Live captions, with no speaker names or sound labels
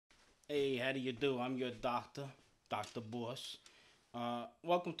Hey, how do you do? I'm your doctor, Dr. Boss.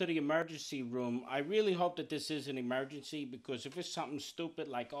 Welcome to the emergency room. I really hope that this is an emergency because if it's something stupid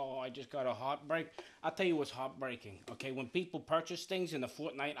like, oh, I just got a heartbreak, I'll tell you what's heartbreaking, okay? When people purchase things in the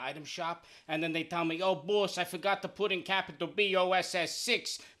Fortnite item shop and then they tell me, oh, boss, I forgot to put in capital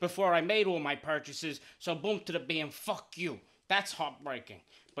BOSS6 before I made all my purchases, so boom to the B and fuck you. That's heartbreaking.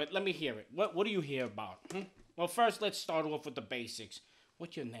 But let me hear it. What do you hear about? Well, first, let's start off with the basics.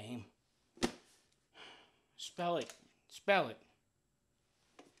 What's your name? Spell it. Spell it.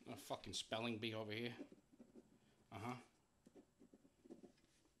 A fucking spelling bee over here. Uh-huh.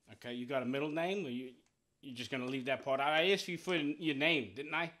 Okay, you got a middle name, or you just gonna leave that part out? I asked you for your name,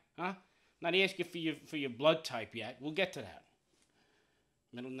 didn't I? Huh? Not ask you for your blood type yet. We'll get to that.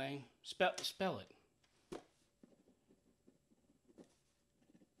 Middle name. Spell it.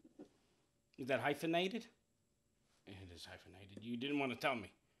 Is that hyphenated? It is hyphenated. You didn't want to tell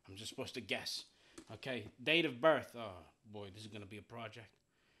me. I'm just supposed to guess. Okay. Date of birth. Oh boy, this is gonna be a project.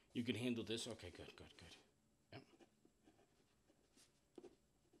 You can handle this. Okay, good. Yep.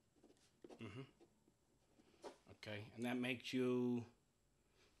 Mhm. Okay, and that makes you.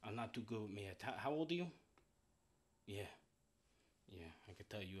 I'm not too good with me. How old are you? Yeah, yeah. I can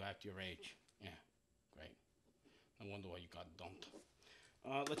tell you act your age. Yeah, great. No wonder why you got dumped.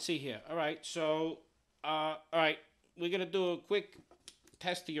 Let's see here. All right, so, all right, we're gonna do a quick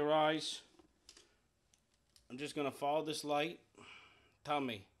test of your eyes. I'm just gonna follow this light. Tell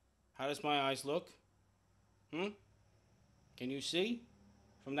me, how does my eyes look? Hmm? Can you see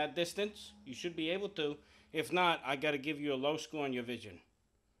from that distance? You should be able to. If not, I gotta give you a low score on your vision.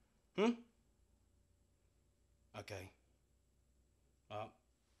 Hmm? Okay. Well,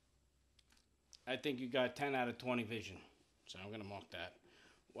 I think you got 10 out of 20 vision. So I'm gonna mark that.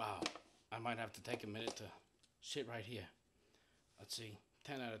 Wow. I might have to take a minute to sit right here. Let's see.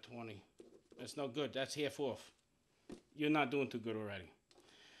 10 out of 20. That's no good. That's half off. You're not doing too good already.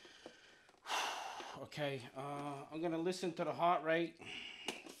 Okay. I'm gonna listen to the heart rate.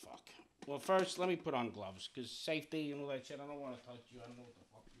 Fuck. Well, first, let me put on gloves, because safety and all that shit, I don't want to touch you. I don't know what the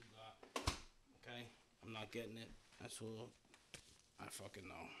fuck you got. Okay? I'm not getting it. That's all I fucking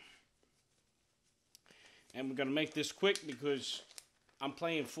know. And we're gonna make this quick because I'm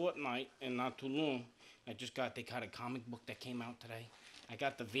playing Fortnite and not too long. They got a comic book that came out today. I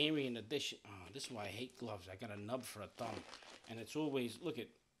got the variant edition. Oh, this is why I hate gloves. I got a nub for a thumb. And it's always,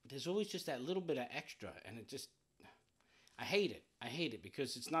 there's always just that little bit of extra. And I hate it. I hate it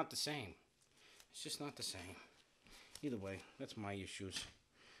because it's not the same. It's just not the same. Either way, that's my issues.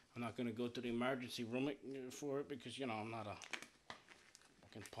 I'm not going to go to the emergency room for it because, I'm not a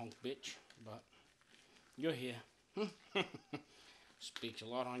fucking punk bitch. But you're here. Speaks a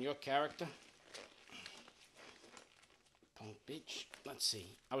lot on your character. Punk bitch. Let's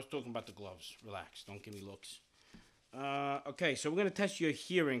see. I was talking about the gloves. Relax. Don't give me looks. Okay, so we're going to test your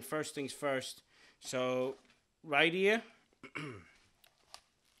hearing. First things first. So, right ear.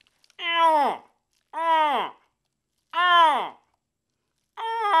 Ow! Ah! Ah!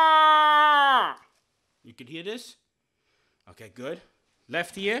 Ah! You can hear this? Okay, good.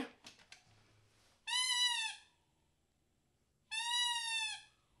 Left ear.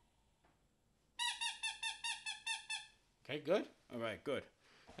 Okay, good. All right, good.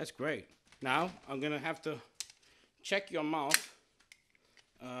 That's great. Now, I'm going to have to check your mouth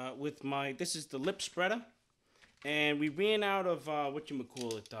with this is the lip spreader. And we ran out of,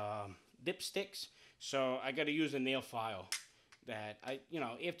 dipsticks. So I got to use a nail file that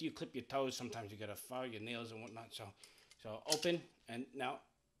after you clip your toes, sometimes you got to file your nails and whatnot. So open and now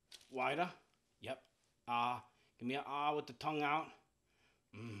wider. Yep. Give me an with the tongue out.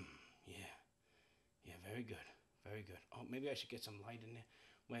 Yeah. Yeah, very good. Very good. Oh, maybe I should get some light in there.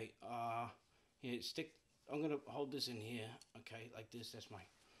 Wait, here, stick. I'm gonna hold this in here. Okay, like this. That's my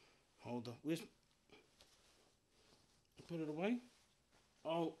holder. Put it away.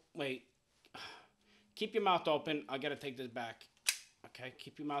 Oh, wait. Keep your mouth open. I gotta take this back. Okay,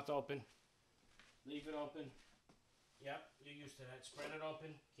 keep your mouth open. Leave it open. Yep, you're used to that. Spread it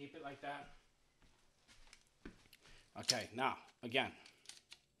open. Keep it like that. Okay, now, again.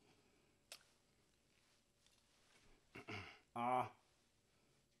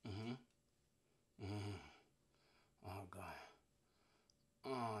 Mm-hmm. Mm-hmm. Oh, God.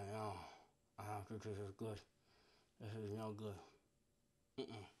 Oh, no. This is good. This is no good.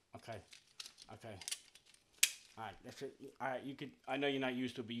 Okay. Okay. All right. That's it. All right. You could. I know you're not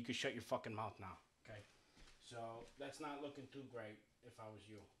used to it, but you could shut your fucking mouth now. Okay. So that's not looking too great. If I was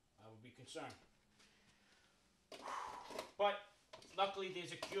you, I would be concerned. But luckily,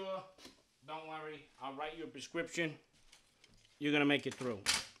 there's a cure. Don't worry. I'll write you a prescription. You're gonna make it through.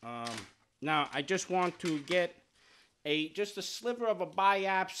 Now I just want to get just a sliver of a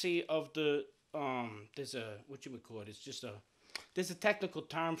biopsy of the there's a what you would call it. It's just there's a technical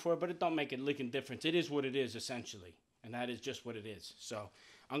term for it, but it don't make a licking difference. It is what it is essentially, and that is just what it is. So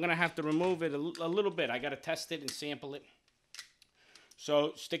I'm gonna have to remove it a little bit. I gotta test it and sample it.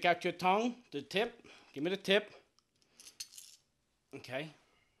 So stick out your tongue, the tip. Give me the tip. Okay.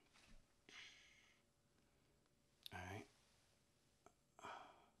 All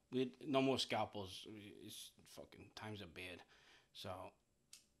right. No more scalpels. It's fucking times are bad. So,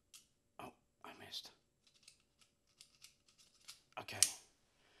 oh, I missed. Okay.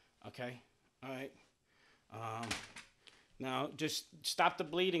 Okay. All right. Now just stop the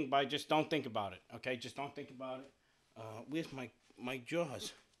bleeding by just don't think about it. Okay. Just don't think about it. Where's my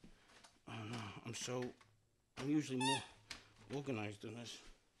jaws? I don't know. I'm usually more organized than this.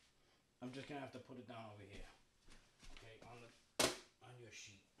 I'm just gonna have to put it down over here. Okay, on your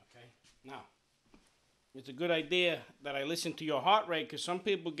sheet. Okay. Now, it's a good idea that I listen to your heart rate, because some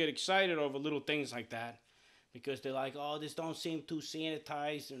people get excited over little things like that, because they're like, oh, this don't seem too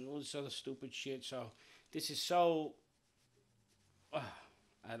sanitized and all this other stupid shit. So this is so.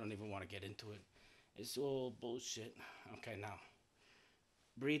 I don't even want to get into it. It's all bullshit. Okay, now.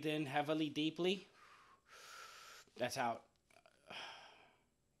 Breathe in heavily, deeply. That's out.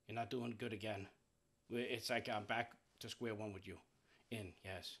 You're not doing good again. It's like I'm back to square one with you. In,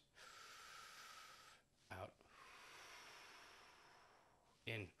 yes. Out.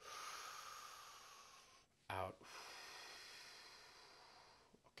 In. Out.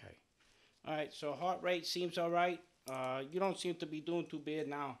 Okay. All right, so heart rate seems all right. You don't seem to be doing too bad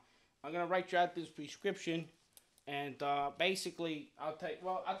now. I'm going to write you out this prescription. And basically, I'll tell you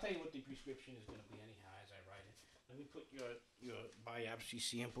what the prescription is going to be anyhow as I write it. Let me put your biopsy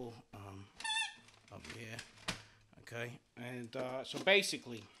sample up here. Okay. And so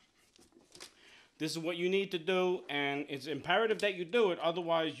basically, this is what you need to do, and it's imperative that you do it.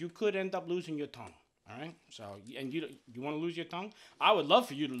 Otherwise, you could end up losing your tongue. All right. So, and you want to lose your tongue? I would love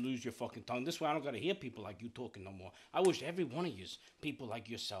for you to lose your fucking tongue. This way, I don't got to hear people like you talking no more. I wish every one of you people like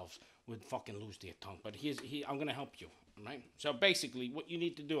yourselves would fucking lose their tongue. But I'm gonna help you. All right. So basically, what you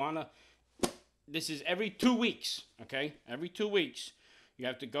need to do this is every 2 weeks. Okay. Every 2 weeks, you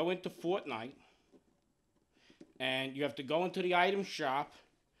have to go into Fortnite, and you have to go into the item shop,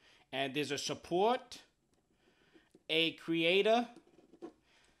 and there's a support, a creator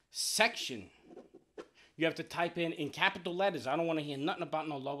section. You have to type in capital letters. I don't want to hear nothing about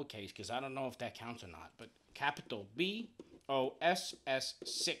no lowercase, because I don't know if that counts or not. But capital BOSS6.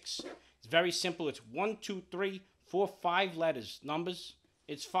 It's very simple. It's 1, 2, 3, 4, 5 letters, numbers.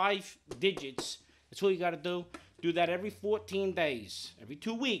 It's 5 digits. That's all you got to do. Do that every 14 days, every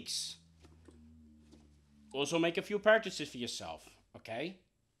 2 weeks. Also make a few purchases for yourself, okay?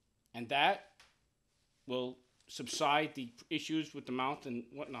 And that will subside the issues with the mouth and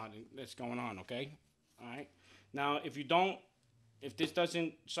whatnot that's going on, okay? All right. Now, if this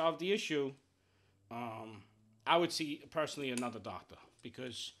doesn't solve the issue, I would see personally another doctor,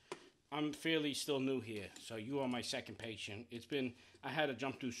 because I'm fairly still new here. So you are my second patient. I had to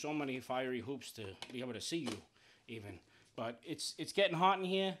jump through so many fiery hoops to be able to see you, even. But it's getting hot in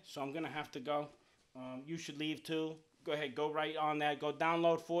here, so I'm gonna have to go. You should leave too. Go ahead, go right on that. Go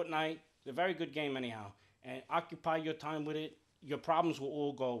download Fortnite. It's a very good game anyhow, and occupy your time with it. Your problems will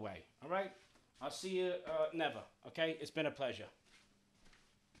all go away. All right. I'll see you never, okay? It's been a pleasure.